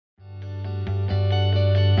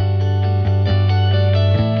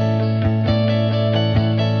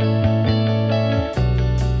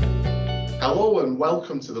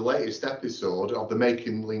welcome to the latest episode of the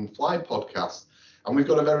Making Lean Fly podcast. And we've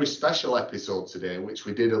got a very special episode today, which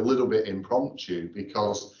we did a little bit impromptu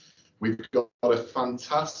because we've got a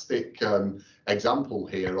fantastic example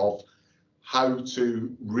here of how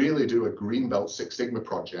to really do a Greenbelt Six Sigma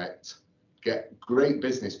project, get great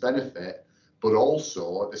business benefit, but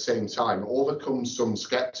also at the same time overcome some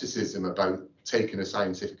skepticism about taking a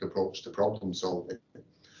scientific approach to problem solving.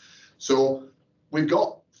 So we've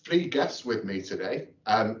got three guests with me today,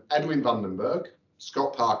 Edwin Berg,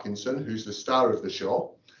 Scott Parkinson, who's the star of the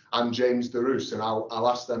show, and James Durowse, and I'll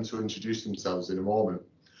ask them to introduce themselves in a moment.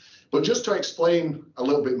 But just to explain a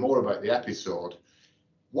little bit more about the episode,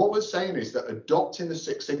 what we're saying is that adopting the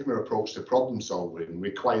Six Sigma approach to problem solving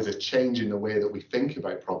requires a change in the way that we think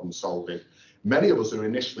about problem solving. Many of us are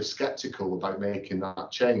initially skeptical about making that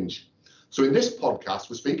change. So in this podcast,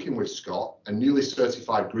 we're speaking with Scott, a newly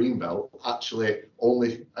certified Greenbelt, actually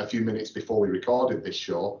only a few minutes before we recorded this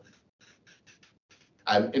show,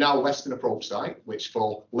 in our Western Approach site, which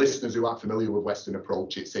for listeners who aren't familiar with Western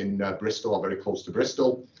Approach, it's in Bristol or very close to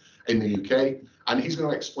Bristol in the UK. And he's going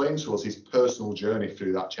to explain to us his personal journey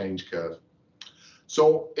through that change curve.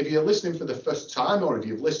 So if you're listening for the first time, or if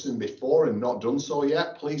you've listened before and not done so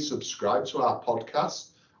yet, please subscribe to our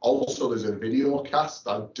podcast. Also, there's a video cast.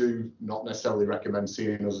 I do not necessarily recommend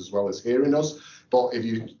seeing us as well as hearing us, but if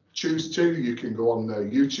you choose to, you can go on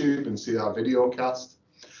YouTube and see our video cast.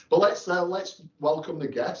 But let's welcome the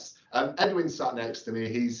guests. Edwin sat next to me.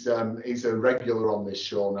 He's a regular on this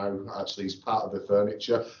show now. Actually, he's part of the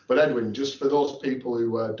furniture. But Edwin, just for those people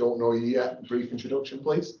who don't know you yet, brief introduction,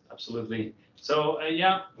 please. Absolutely. So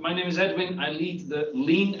yeah, my name is Edwin. I lead the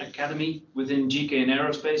Lean Academy within GK and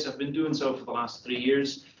Aerospace. I've been doing so for the last 3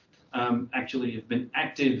 years. Actually, I've been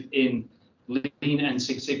active in Lean and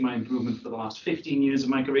Six Sigma improvement for the last 15 years of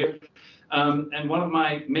my career. And one of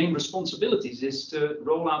my main responsibilities is to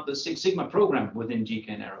roll out the Six Sigma program within GK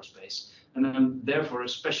and Aerospace. And I'm therefore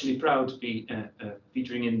especially proud to be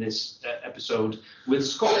featuring in this episode with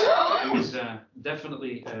Scott, who is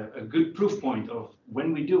definitely a good proof point of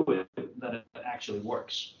when we do it, that it actually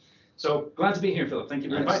works. So glad to be here, Philip. Thank you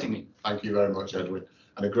for inviting me. Thank you very much, Edwin.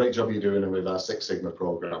 And a great job you're doing with our Six Sigma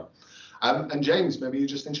program. And James, maybe you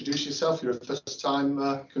just introduce yourself. You're a first-time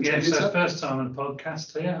contributor. Yeah, so first time on the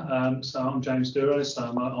podcast here. So I'm James Durowse.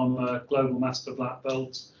 I'm a Global Master Black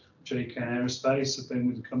Belt, GK Aerospace. I've been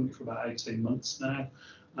with the company for about 18 months now.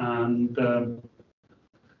 And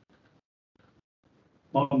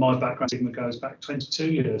my background Sigma goes back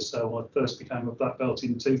 22 years. So I first became a black belt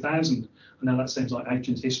in 2000. I know that seems like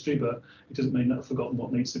ancient history, but it doesn't mean that I've forgotten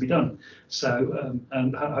what needs to be done. So,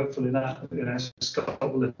 and hopefully that, Scott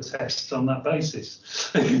will attest on that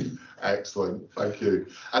basis. Excellent, thank you.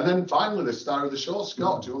 And then finally, the star of the show,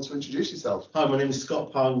 Scott, do you want to introduce yourself? Hi, my name is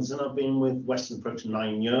Scott Parkinson. I've been with Western Approach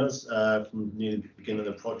 9 years, from near the beginning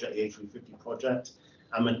of the project, the A350 project.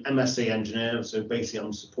 I'm an MSc engineer, so basically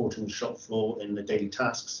I'm supporting the shop floor in the daily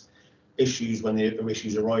tasks, issues when the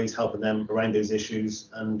issues arise, helping them around those issues,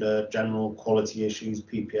 and general quality issues,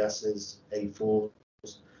 PPSs, A4s.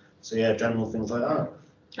 So yeah, general things like that.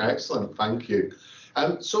 Excellent, thank you.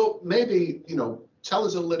 So maybe, tell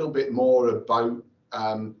us a little bit more about,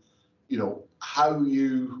 how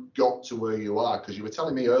you got to where you are, because you were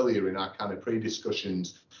telling me earlier in our kind of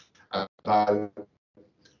pre-discussions about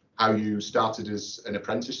how you started as an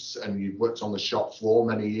apprentice and you've worked on the shop floor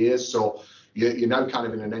many years. So you're now kind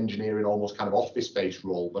of in an engineering, almost kind of office-based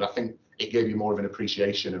role, but I think it gave you more of an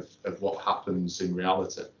appreciation of what happens in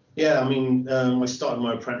reality. Yeah, I mean, I started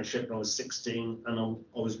my apprenticeship when I was 16, and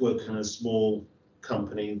I was working in a small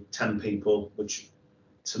company, 10 people, which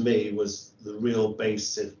to me was the real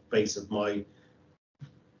base of my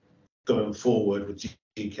going forward with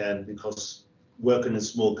GK, because working in a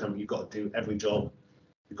small company, you've got to do every job.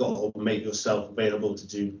 You've got to make yourself available to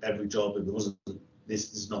do every job. If it wasn't,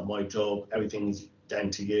 this is not my job, everything's down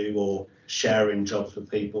to you, or sharing jobs with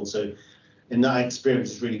people. So in that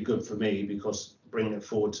experience is really good for me, because bringing it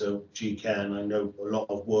forward to GK, and I know a lot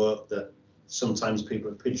of work that sometimes people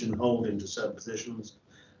are pigeonholed into certain positions,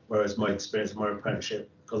 whereas my experience in my apprenticeship,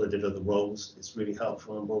 because I did other roles, it's really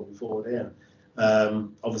helpful and brought me forward here.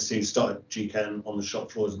 Obviously started GK on the shop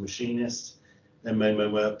floor as a machinist, then made my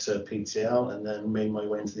way up to PTL, and then made my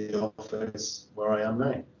way into the office where I am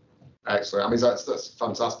now. Excellent. I mean, that's a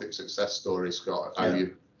fantastic success story, Scott, how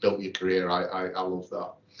you built your career. I love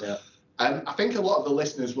that. Yeah. And I think a lot of the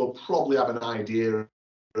listeners will probably have an idea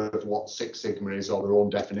of what Six Sigma is, or their own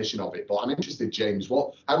definition of it. But I'm interested, James,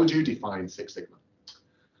 how would you define Six Sigma?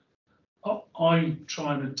 I'm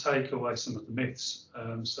trying to take away some of the myths.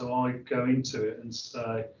 So I go into it and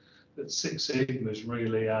say that Six Sigma is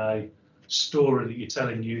really a story that you're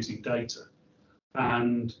telling using data.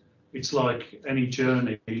 And it's like any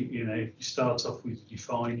journey, you know, you start off with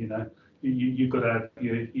define, you know, you've got to have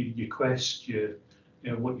your quest, you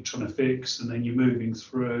know, what you're trying to fix, and then you're moving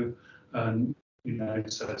through, and, you know,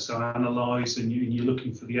 so analyze, and you're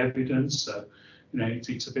looking for the evidence. So, you know,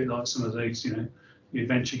 it's a bit like some of these, you know, the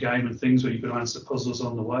adventure game and things where you've got to answer puzzles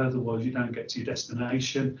on the way, otherwise you don't get to your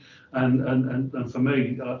destination. And for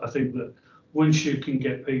me, I think that once you can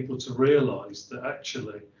get people to realise that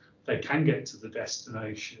actually they can get to the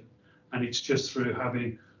destination, and it's just through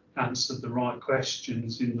having answered the right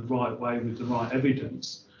questions in the right way with the right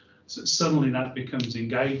evidence, so suddenly that becomes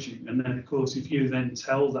engaging. And then, of course, if you then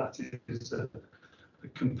tell that as a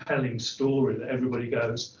compelling story that everybody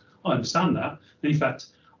goes, I understand that. In fact,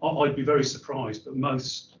 I'd be very surprised, but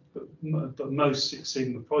most Six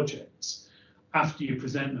Sigma projects, after you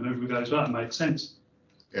present them, everybody goes, well, that makes sense.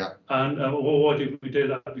 Yeah. And well, why didn't we do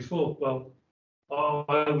that before? Well,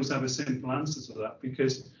 I always have a simple answer to that,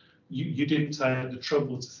 because you didn't take the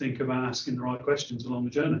trouble to think about asking the right questions along the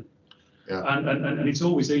journey. Yeah. And it's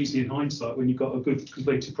always easy in hindsight when you've got a good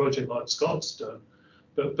completed project like Scott's done.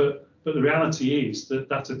 But the reality is that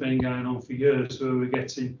had been going on for years, where we're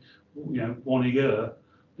getting, you know, one a year.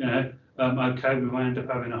 You know, okay, we wound up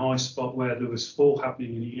having a high spot where there was 4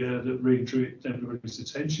 happening in a year that really drew everybody's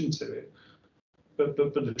attention to it. But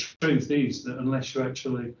the truth is that unless you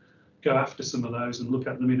actually go after some of those and look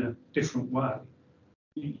at them in a different way,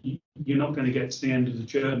 you're not going to get to the end of the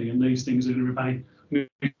journey, and these things are going to remain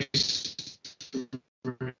mysteries,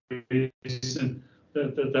 and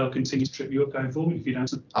they'll continue to trip you up going forward if you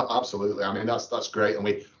don't. Absolutely. I mean, that's great. And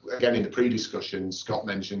we, again, in the pre-discussion, Scott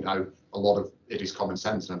mentioned how a lot of it is common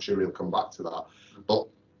sense, and I'm sure he'll come back to that. But,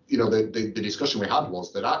 you know, the discussion we had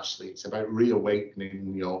was that actually it's about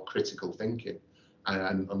reawakening your critical thinking.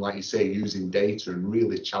 And like you say, using data and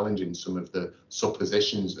really challenging some of the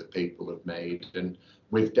suppositions that people have made, and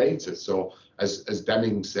with data. So as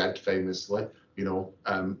Deming said famously, you know,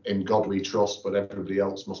 in God we trust, but everybody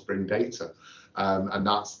else must bring data. And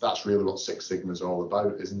that's really what Six Sigma is all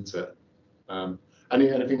about, isn't it?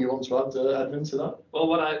 Anything you want to add, Edwin, to that? Well,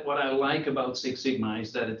 what I like about Six Sigma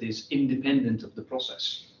is that it is independent of the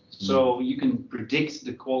process. So you can predict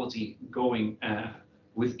the quality going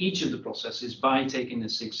with each of the processes by taking the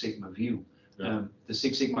Six Sigma view. Yeah. The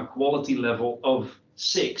Six Sigma quality level of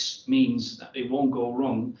 6 means that it won't go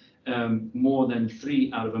wrong more than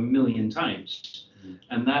 3 out of 1,000,000 times.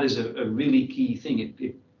 And that is a really key thing.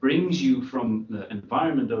 It brings you from the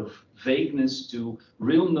environment of vagueness to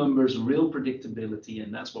real numbers, real predictability,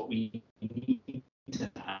 and that's what we need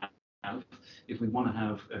to have if we want to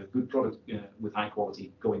have a good product with high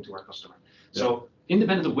quality going to our customer. Yeah. So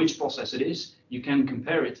independent of which process it is, you can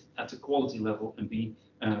compare it at the quality level and be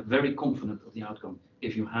very confident of the outcome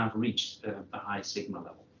if you have reached a high Sigma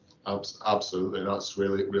level. Absolutely, that's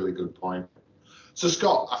really, really good point. So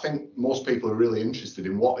Scott, I think most people are really interested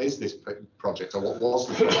in what is this project, or what was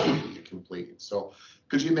the project that you completed. So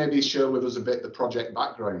could you maybe share with us a bit the project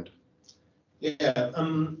background? Yeah,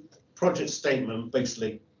 project statement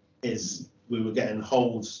basically is we were getting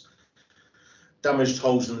holes, damaged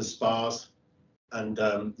holes in the spars, and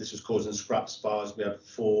this was causing scrap spars. We had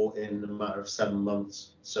 4 in a matter of 7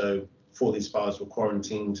 months. So 4 of these spars were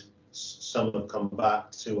quarantined. Some have come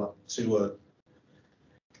back, 2 are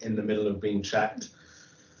in the middle of being checked.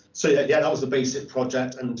 So yeah, that was the basic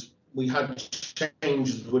project, and we had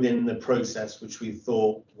changes within the process which we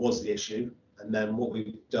thought was the issue. And then what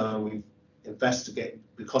we've done, we've investigated,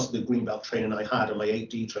 because of the Greenbelt training I had and my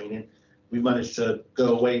 8D training, we managed to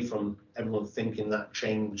go away from everyone thinking that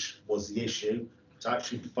change was the issue to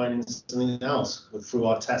actually finding something else through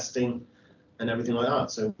our testing and everything like that.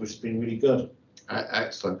 So which has been really good.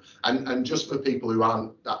 Excellent. And just for people who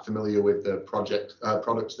aren't that familiar with the project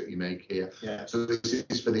products that you make here, yeah. So this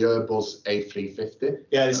is for the Airbus A350?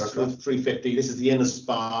 Yeah, this is for the 350. This is the inner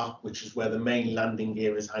spar, which is where the main landing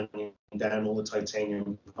gear is hanging down, all the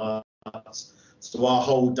titanium parts. So our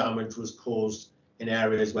hull damage was caused in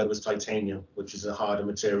areas where there was titanium, which is a harder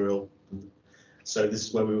material. So this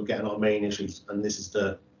is where we were getting our main issues, and this is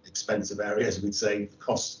the expensive areas, we'd say, the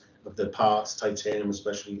cost of the parts, titanium,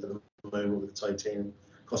 especially at the moment with the titanium,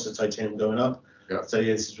 cost of titanium going up. Yeah. So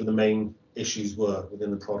yeah, this is where the main issues were within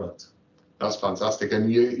the product. That's fantastic.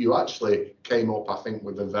 And you actually came up, I think,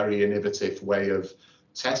 with a very innovative way of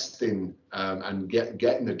testing and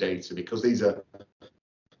getting the data, because these are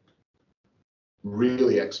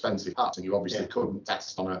really expensive parts, and you obviously couldn't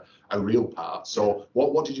test on a real part. So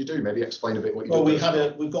what did you do? Maybe explain a bit what you did.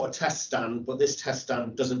 Well, we've got a test stand, but this test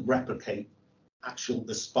stand doesn't replicate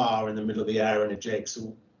the spar in the middle of the air in a jig.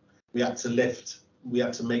 So we had to lift we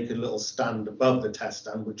had to make a little stand above the test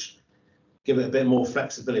stand, which give it a bit more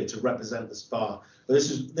flexibility to represent the spar. But this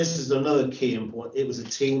is another key important. It was a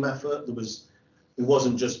team effort. It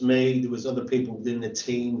wasn't just me. There was other people within the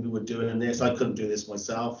team who were doing this. I couldn't do this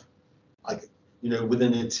myself.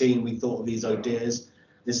 Within the team, we thought of these ideas.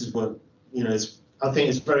 This is what, I think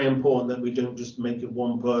it's very important that we don't just make it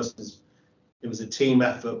one person. It was a team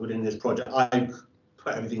effort within this project. I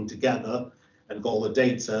put everything together and got all the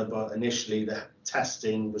data, but initially the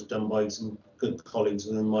testing was done by some good colleagues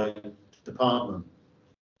within my department.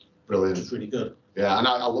 Brilliant. It's really good. Yeah, and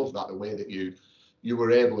I love that, the way that you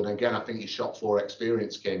were able, and again, I think your shop floor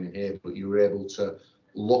experience came in here, but you were able to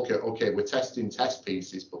look at, okay, we're testing test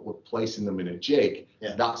pieces, but we're placing them in a jig.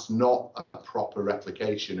 Yeah. That's not a proper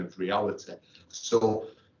replication of reality. So,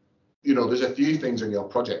 there's a few things in your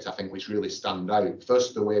project, I think, which really stand out.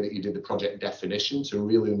 First, the way that you did the project definition to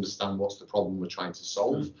really understand what's the problem we're trying to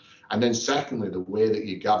solve. And then secondly, the way that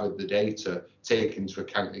you gathered the data, take into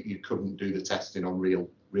account that you couldn't do the testing on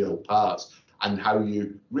real parts, and how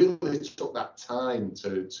you really took that time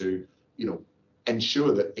to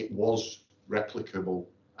ensure that it was replicable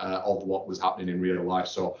of what was happening in real life.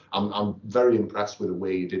 So I'm very impressed with the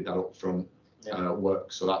way you did that upfront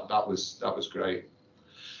work. So that was great.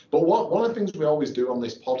 But one of the things we always do on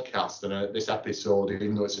this podcast and this episode,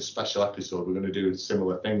 even though it's a special episode, we're going to do a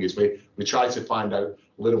similar thing, is we try to find out a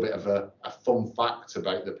little bit of a fun fact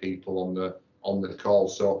about the people on the call.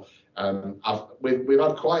 So we've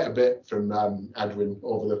had quite a bit from Edwin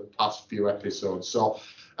over the past few episodes. So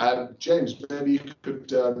James, maybe you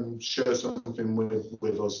could share something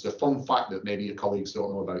with us, a fun fact that maybe your colleagues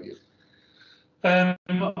don't know about you. I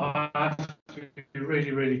have to be really,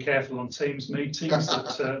 really careful on Teams meetings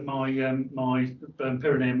that my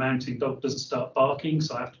Pyrenean mountain dog doesn't start barking,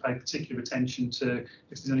 so I have to pay particular attention to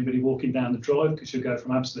if there's anybody walking down the drive, because you'll go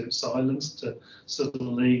from absolute silence to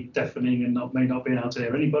suddenly deafening and may not being able to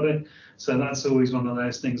hear anybody. So that's always one of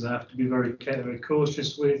those things I have to be very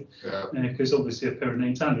cautious with, because obviously a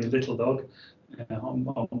Pyrenean, it's only a little dog. I'm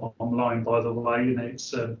lying, by the way,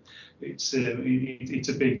 it's a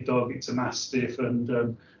big dog, it's a Mastiff,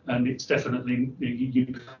 and it's definitely,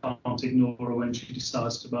 you can't ignore her when she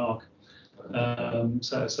decides to bark.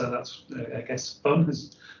 So that's, I guess, fun,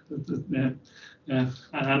 and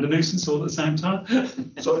a nuisance all at the same time.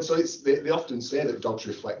 So it's they often say that dogs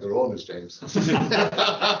reflect their owners, James.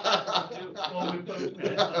 I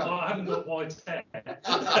haven't got white hair.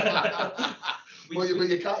 Well,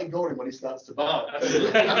 you can't ignore him when he starts to bark. I need to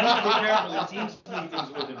be careful in Teams meetings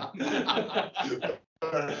with him.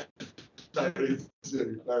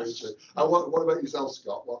 Very true. And what about yourself,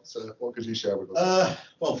 Scott? What could you share with us?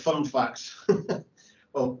 Well, fun facts.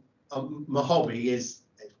 My hobby is,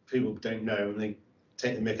 if people don't know, and they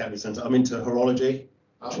take the mick out of me sometimes, I'm into horology,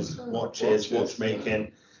 which is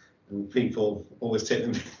watchmaking. And people always take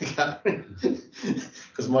the mick out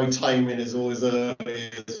because my timing is always early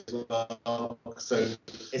as well. So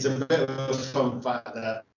it's a bit of a fun fact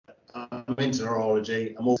that I'm into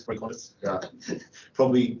horology. I'm also very honest. Yeah.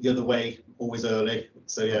 Probably the other way, always early.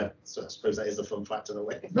 So yeah, so I suppose that is a fun fact in a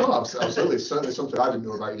way. No, absolutely. It's certainly something I didn't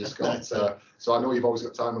know about you, Scott. So I know you've always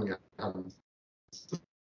got time on your hands.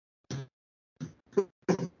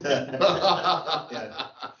 Yeah.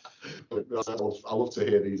 I love to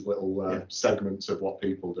hear these little segments of what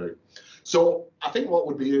people do. So I think what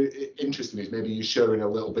would be interesting is maybe you sharing a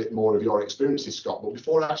little bit more of your experiences, Scott. But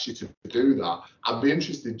before I ask you to do that, I'd be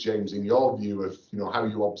interested, James, in your view of how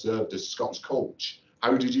you observed as Scott's coach.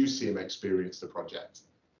 How did you see him experience the project?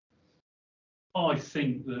 I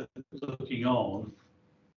think that looking on,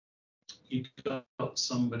 you got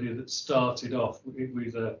somebody that started off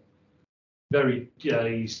with a very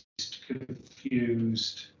dazed,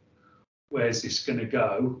 confused, where's this going to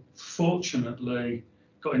go? Fortunately,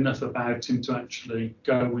 got enough about him to actually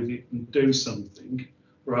go with it and do something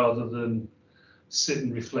rather than sit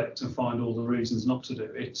and reflect and find all the reasons not to do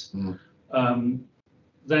it.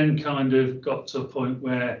 Then kind of got to a point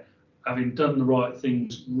where, having done the right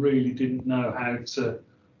things, really didn't know how to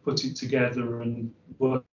put it together and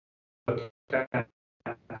work out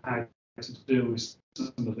how to deal with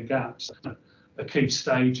some of the gaps. A key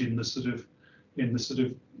stage in the sort of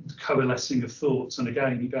coalescing of thoughts, and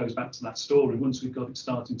again, it goes back to that story. Once we've got it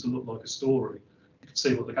starting to look like a story, you could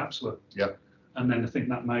see what the gaps were. Yeah. And then I think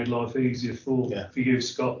that made life easier for you,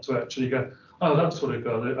 Scott, to actually go, oh, that's what I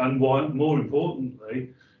got. And why? More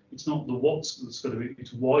importantly, it's not the what's that's got to be,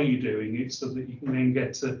 it's why you're doing it, so that you can then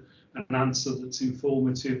get to an answer that's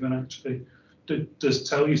informative and actually does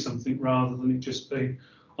tell you something, rather than it just be,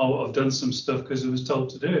 oh, I've done some stuff because I was told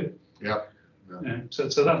to do it. Yeah. Yeah. So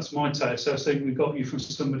that's my take. So I think we got you from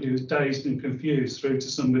somebody who was dazed and confused through to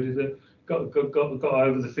somebody that got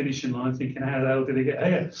over the finishing line thinking, how the hell did he get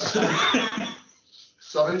here?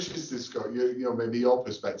 So I'm interested, Scott, maybe your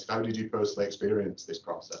perspective, how did you personally experience this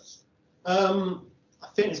process? I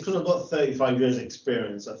think it's because I've got 35 years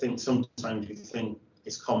experience. I think sometimes you think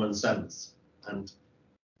it's common sense, and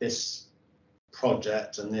this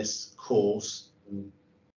project and this course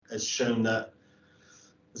has shown that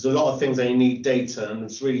there's a lot of things they need data, and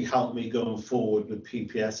it's really helped me going forward with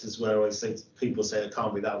PPSs, where I say people say it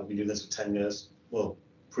can't be that, we've been doing this for 10 years. Well,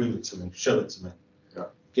 prove it to me, show it to me. Yeah.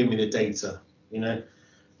 Give me the data, And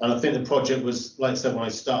I think the project was, like I said when I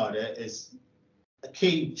started it, is a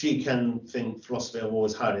key GCAN philosophy I've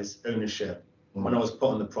always had is ownership. When I was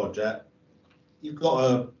put on the project, you've got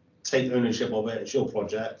to take ownership of it. It's your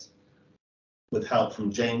project, with help from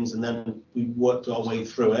James, and then we worked our way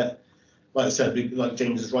through it. Like I said, like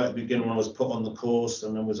James is right at the beginning when I was put on the course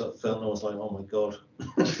and then was at Phil, and I was like, oh my God,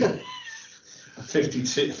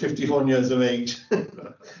 51 years of age.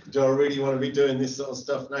 Do I really want to be doing this sort of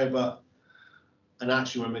stuff now? And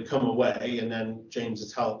actually when we come away, and then James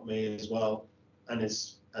has helped me as well, and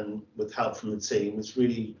with help from the team, it's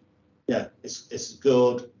really, it's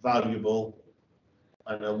good, valuable,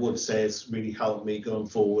 and I would say it's really helped me going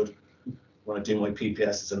forward when I do my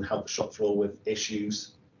PPSs and help the shop floor with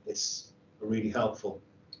issues. It's really helpful.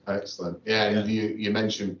 Excellent. Yeah, and you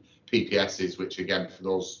mentioned PPSs, which again, for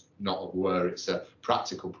those not aware, it's a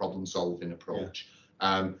practical problem-solving approach.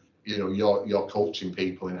 Yeah. You're coaching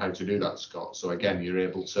people in how to do that, Scott. So again, you're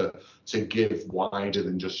able to give wider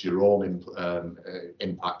than just your own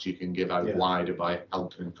impact. You can give out wider by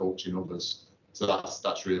helping and coaching others. So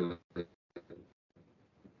that's really,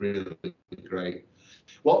 really great.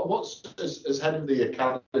 What's as head of the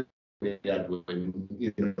academy, Edwin?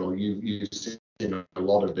 You've seen a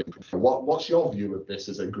lot of it. What's your view of this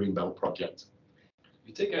as a Greenbelt project? If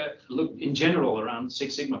you take a look in general around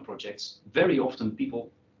Six Sigma projects, very often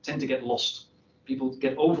people tend to get lost. People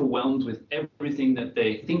get overwhelmed with everything that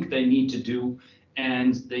they think they need to do,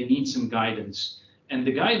 and they need some guidance. And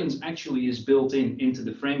the guidance actually is built into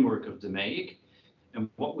the framework of the DMAIC. And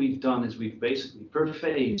what we've done is we've basically per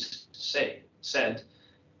phase said,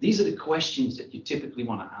 these are the questions that you typically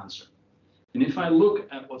want to answer. And if I look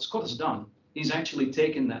at what Scott has done, he's actually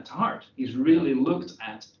taken that to heart. He's really looked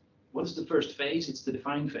at what is the first phase? It's the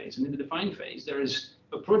define phase. And in the define phase, there is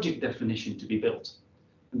a project definition to be built.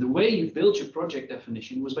 And the way you built your project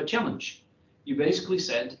definition was by challenge. You basically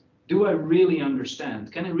said, do I really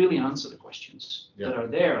understand? Can I really answer the questions that are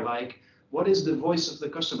there? Like, what is the voice of the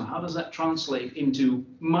customer? How does that translate into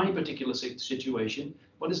my particular situation?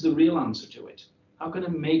 What is the real answer to it? How can I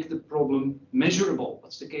make the problem measurable?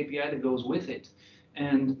 What's the KPI that goes with it?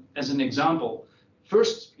 And as an example,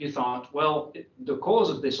 first you thought, well, the cause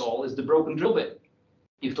of this all is the broken drill bit.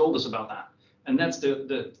 You've told us about that. And that's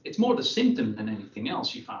it's more the symptom than anything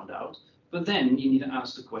else, you found out. But then you need to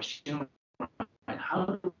ask the question, right,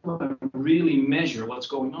 how do I really measure what's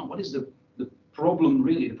going on? What is the problem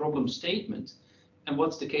really, the problem statement? And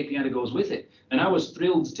what's the KPI that goes with it? And I was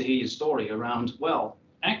thrilled to hear your story around, well,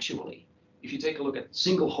 actually, if you take a look at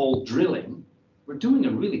single hole drilling, we're doing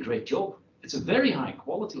a really great job. It's a very high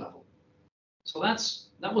quality level. So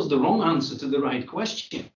that was the wrong answer to the right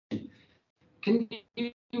question. Can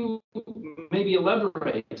you maybe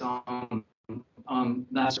elaborate on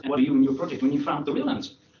that? What are you in your project when you found the real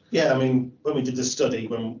answer? Yeah, I mean, when we did the study,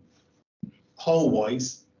 when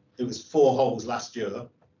hole-wise, it was 4 holes last year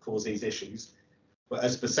caused these issues, but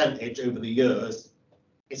as a percentage over the years,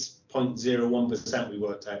 it's 0.01% we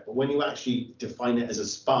worked out. But when you actually define it as a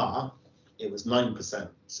spar, it was 9%.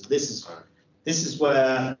 So this is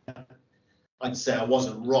where I'd say I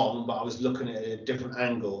wasn't wrong, but I was looking at it at a different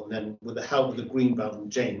angle. And then with the help of the Greenbelt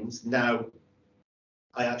and James, now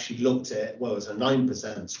I actually looked at it, well, it's a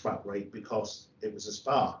 9% scrap rate because it was a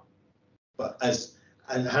spar. But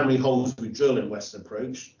and how many holes we drill in Western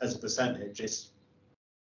Approach as a percentage, it's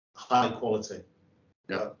high quality.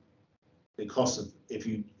 Yeah. Because of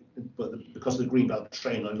because of the Greenbelt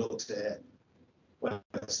train, I looked at it, well,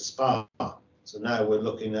 it's a spar. So now we're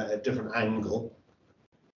looking at a different angle,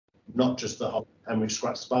 not just how many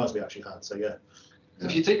scrap spars we actually had. So yeah.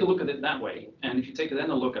 If you take a look at it that way, and if you take then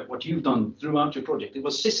a look at what you've done throughout your project, it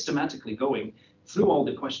was systematically going through all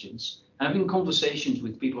the questions, having conversations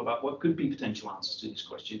with people about what could be potential answers to these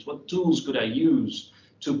questions, what tools could I use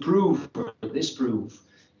to prove or disprove,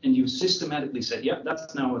 and you systematically said, yeah,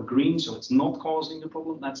 that's now a green, so it's not causing the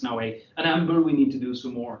problem. That's now an amber, we need to do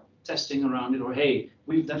some more testing around it, or hey,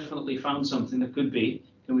 we've definitely found something that could be,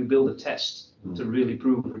 can we build a test to really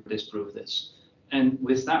prove or disprove this? And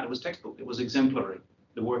with that, it was textbook. It was exemplary,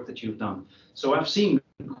 the work that you've done. So I've seen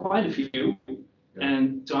quite a few.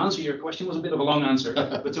 And to answer your question, was a bit of a long answer,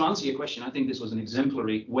 but to answer your question, I think this was an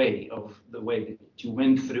exemplary way of the way that you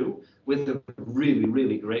went through with a really,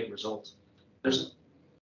 really great result.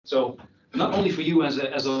 So not only for you as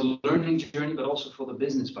a learning journey, but also for the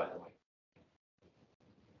business, by the way.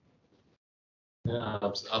 Yeah,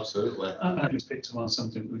 absolutely. I just picked up on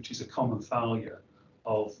something which is a common failure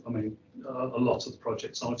of, I mean, a lot of the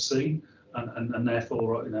projects I've seen, and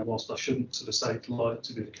therefore, whilst I shouldn't sort of say it's like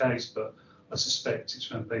to be the case, but I suspect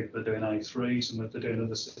it's when people are doing A3s and when they're doing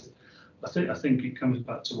other stuff. I think it comes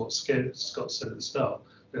back to what Scott said at the start.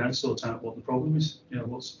 They don't sort out what the problem is.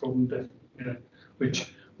 What's the problem?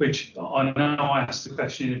 Which I know I asked the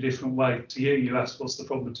question in a different way to you. You asked what's the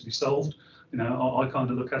problem to be solved. I kind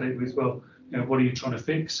of look at it with, well, what are you trying to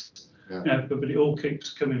fix? Yeah. But it all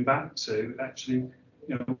keeps coming back to actually,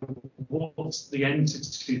 what's the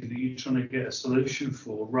entity that you're trying to get a solution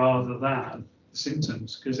for, rather than the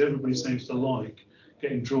symptoms, because everybody seems to like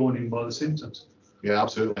getting drawn in by the symptoms. Yeah,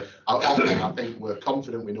 absolutely. I think we're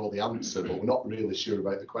confident we know the answer, but we're not really sure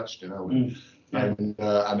about the question, are we? Yeah. And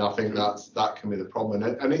I think that can be the problem.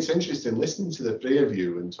 And it's interesting listening to the three of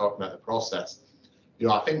you and talking about the process.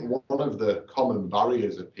 I think one of the common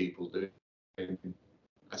barriers of people doing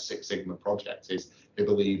a Six Sigma project is they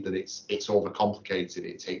believe that it's overcomplicated,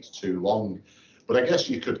 it takes too long. But I guess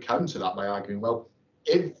you could counter that by arguing, well,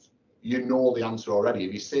 if you know the answer already,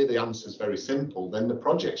 if you say the answer is very simple, then the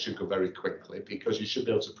project should go very quickly, because you should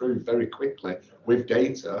be able to prove very quickly with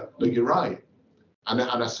data that you're right. And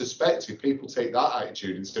I suspect if people take that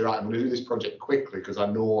attitude and say, right, I'm going to do this project quickly because I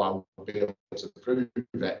know I'll be able to prove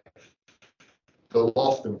it, they'll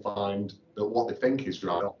often find that what they think is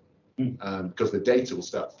right, because the data will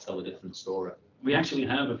start to tell a different story. We actually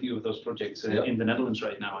have a few of those projects in the Netherlands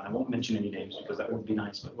right now, and I won't mention any names because that would be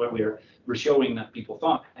nice, but where we're showing that people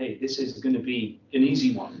thought, hey, this is going to be an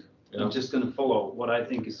easy one. Yeah. I'm just going to follow what I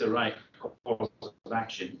think is the right course of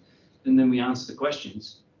action. And then we answer the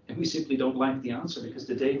questions, and we simply don't like the answer because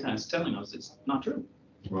the data is telling us it's not true.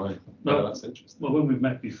 Right. Well, that's interesting. Well, when we've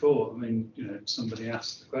met before, I mean, somebody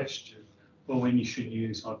asked the question, well, when you should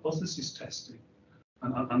use hypothesis testing.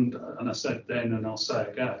 And I said then, and I'll say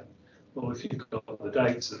again, well, if you've got the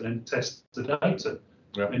data, then test the data.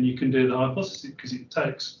 Yeah. And you can do the hypothesis because it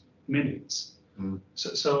takes minutes.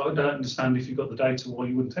 So I don't understand, if you've got the data, why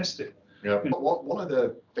you wouldn't test it. Yeah. One of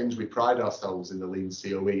the things we pride ourselves in the Lean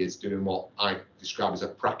COE is doing what I describe as a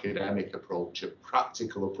pracademic approach, a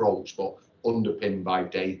practical approach, but underpinned by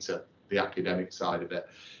data, the academic side of it.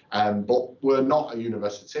 But we're not a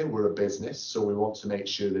university, we're a business, so we want to make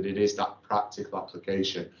sure that it is that practical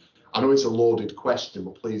application. I know it's a loaded question,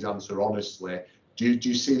 but please answer honestly. Do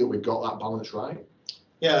you see that we've got that balance right?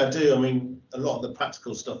 Yeah, I do. I mean, a lot of the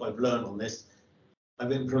practical stuff I've learned on this,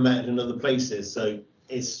 I've implemented in other places. So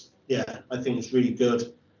I think it's really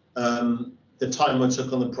good. The time I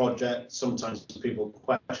took on the project, sometimes people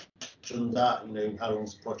question that, how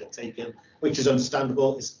long's the project taken, which is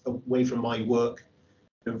understandable. It's away from my work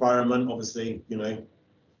environment. Obviously,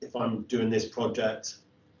 if I'm doing this project,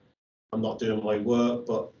 I'm not doing my work,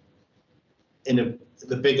 but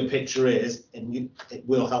the bigger picture is, it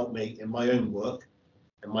will help me in my own work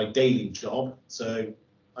and my daily job. So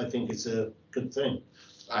I think it's a good thing.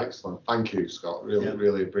 Excellent. Thank you, Scott.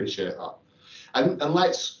 Really appreciate that. And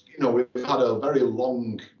let's, we've had a very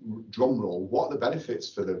long drum roll. What are the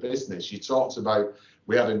benefits for the business? You talked about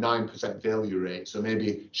we had a 9% failure rate. So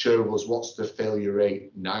maybe share with us, what's the failure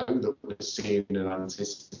rate now that we're seeing and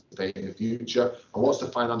anticipating in the future? And what's the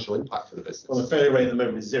financial impact for the business? Well, the failure rate at the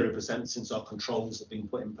moment is 0% since our controls have been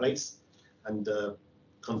put in place. And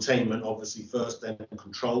containment, obviously, first, then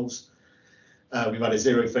controls. We've had a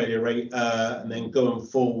 0 failure rate. And then going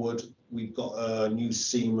forward, we've got a new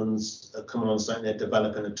Siemens coming on site, and they're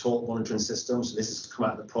developing a torque monitoring system. So this has come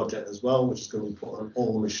out of the project as well, which is going to be put on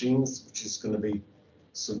all the machines, which is going to be,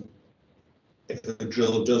 so if the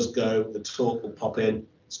drill does go, the torque will pop in,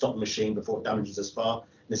 stop the machine before it damages the spar.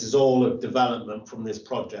 This is all a development from this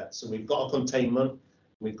project. So we've got a containment,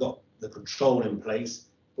 we've got the control in place,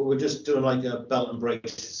 but we're just doing like a belt and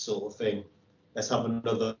braces sort of thing. Let's have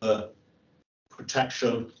another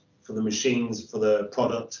protection for the machines, for the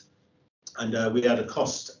product. And we had a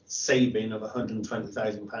cost saving of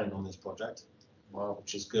 £120,000 on this project. Wow,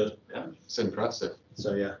 which is good. Yeah, it's impressive.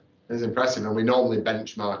 So yeah, it's impressive, and we normally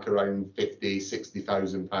benchmark around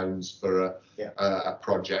 £50,000-60,000 for a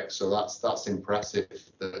project. So that's impressive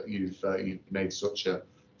that you've made such a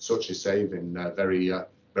saving.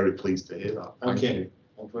 Very pleased to hear that. Thank you.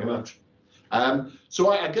 Thank you very much.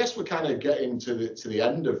 So I guess we're kind of getting to the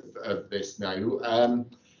end of this now.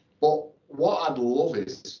 But what I'd love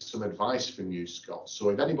is some advice from you, Scott. So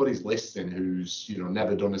if anybody's listening who's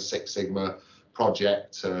never done a Six Sigma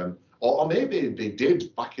project, or maybe they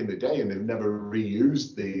did back in the day and they've never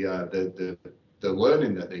reused the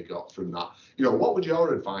learning that they got from that, what would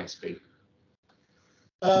your advice be?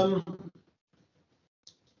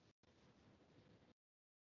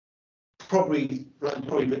 Probably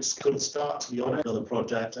a bit good start, to be honest. Another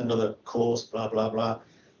project, another course, blah blah blah.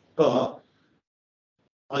 But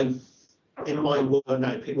in my work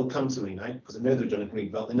now, people come to me now because I know they've done a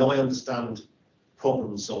Greenbelt. They know I understand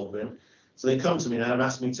problem solving, so they come to me now and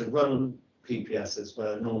ask me to run PPSs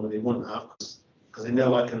where normally they wouldn't have, because they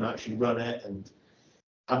know I can actually run it and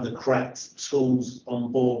have the correct tools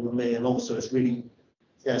on board with me, and also it's really,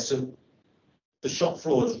 so the shop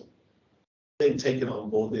floors, they've taken it on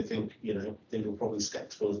board. They think, they were probably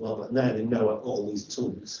sceptical as well, but now they know I've got all these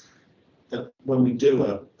tools that when we do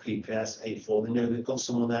a PPS A4, they know they've got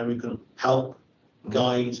someone there who can help,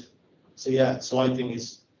 guide. So I think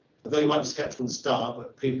although you might be sceptical at the start,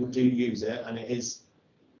 but people do use it, and it's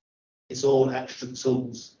all extra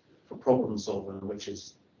tools for problem solving, which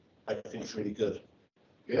is, I think, it's really good.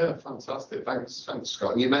 Yeah, fantastic. Thanks,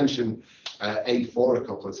 Scott. And you mentioned A4 a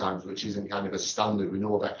couple of times, which isn't kind of a standard. We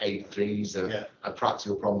know that A3s are a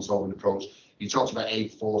practical problem-solving approach. You talked about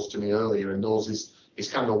A4s to me earlier, and those is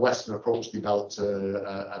kind of a Western approach developed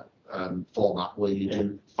format where you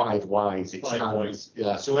do 5 whys. It's 5 whys.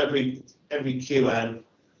 Yeah. So every QN,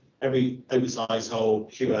 every oversized hole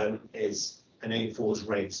QN is an A4's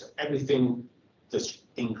raised. So everything that's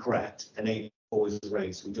incorrect, an A4 is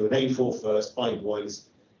raised. We do an A4 first, 5 whys.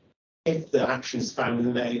 If the action is found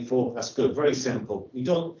in the A4, that's good. Very simple. You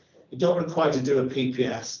don't require to do a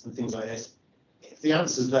PPS and things like this. If the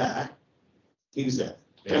answer's there, use it.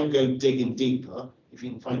 Yeah. Don't go digging deeper if you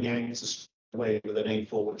can find the answer straight away with an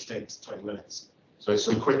A4, which takes 20 minutes. So it's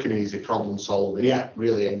some quick and easy problem solving. Yeah.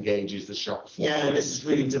 Really engages the shop floor. Yeah, and this is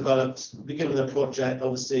really developed. Beginning of the project,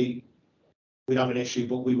 obviously, we'd have an issue,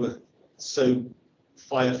 but we were so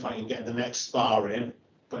firefighting, getting the next spar in.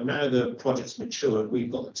 But now the project's matured, we've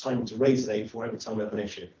got the time to raise the A4 every time we have an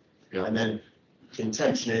issue. Yeah. And then the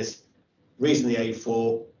intention is raising the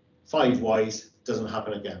A4, 5 whys, doesn't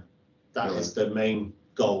happen again. That is the main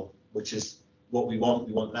goal, which is what we want.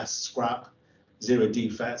 We want less scrap, 0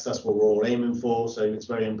 defects. That's what we're all aiming for. So it's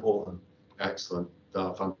very important. Excellent.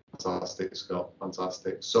 Oh, fantastic, Scott.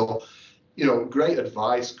 Fantastic. So, great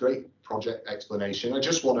advice, great project explanation. I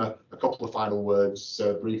just want a couple of final words,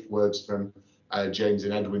 brief words from James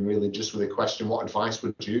and Edwin, really, just with a question. What advice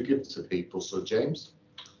would you give to people? So, James?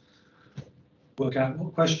 Work out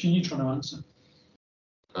what question you're trying to answer.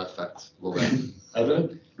 Perfect. Love it.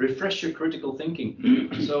 Edwin? Refresh your critical thinking.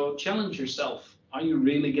 So challenge yourself. Are you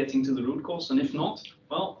really getting to the root cause? And if not,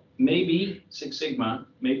 well, maybe Six Sigma,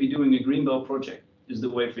 maybe doing a Greenbelt project is the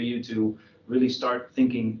way for you to really start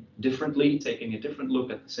thinking differently, taking a different look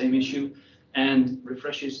at the same issue, and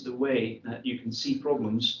refreshes the way that you can see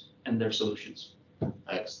problems and their solutions.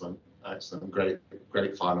 Excellent.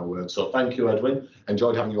 Great final word. So thank you, Edwin.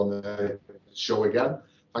 Enjoyed having you on the show again.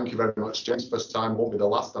 Thank you very much, James. First time, won't be the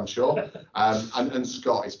last, I'm sure. And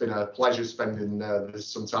Scott, it's been a pleasure spending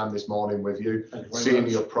some time this morning with you, seeing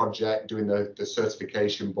your project, doing the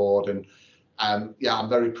certification board, and I'm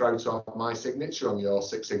very proud to have my signature on your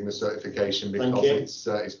Six Sigma certification because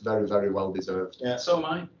it's very, very well deserved. Yeah, so am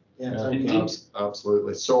I. Yeah, indeed.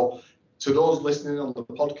 Absolutely. So to those listening on the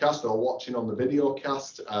podcast or watching on the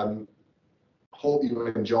videocast, hope you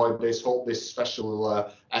enjoyed this. Hope this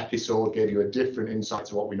special episode gave you a different insight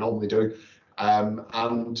to what we normally do.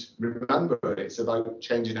 And remember, it's about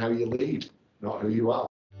changing how you lead, not who you are.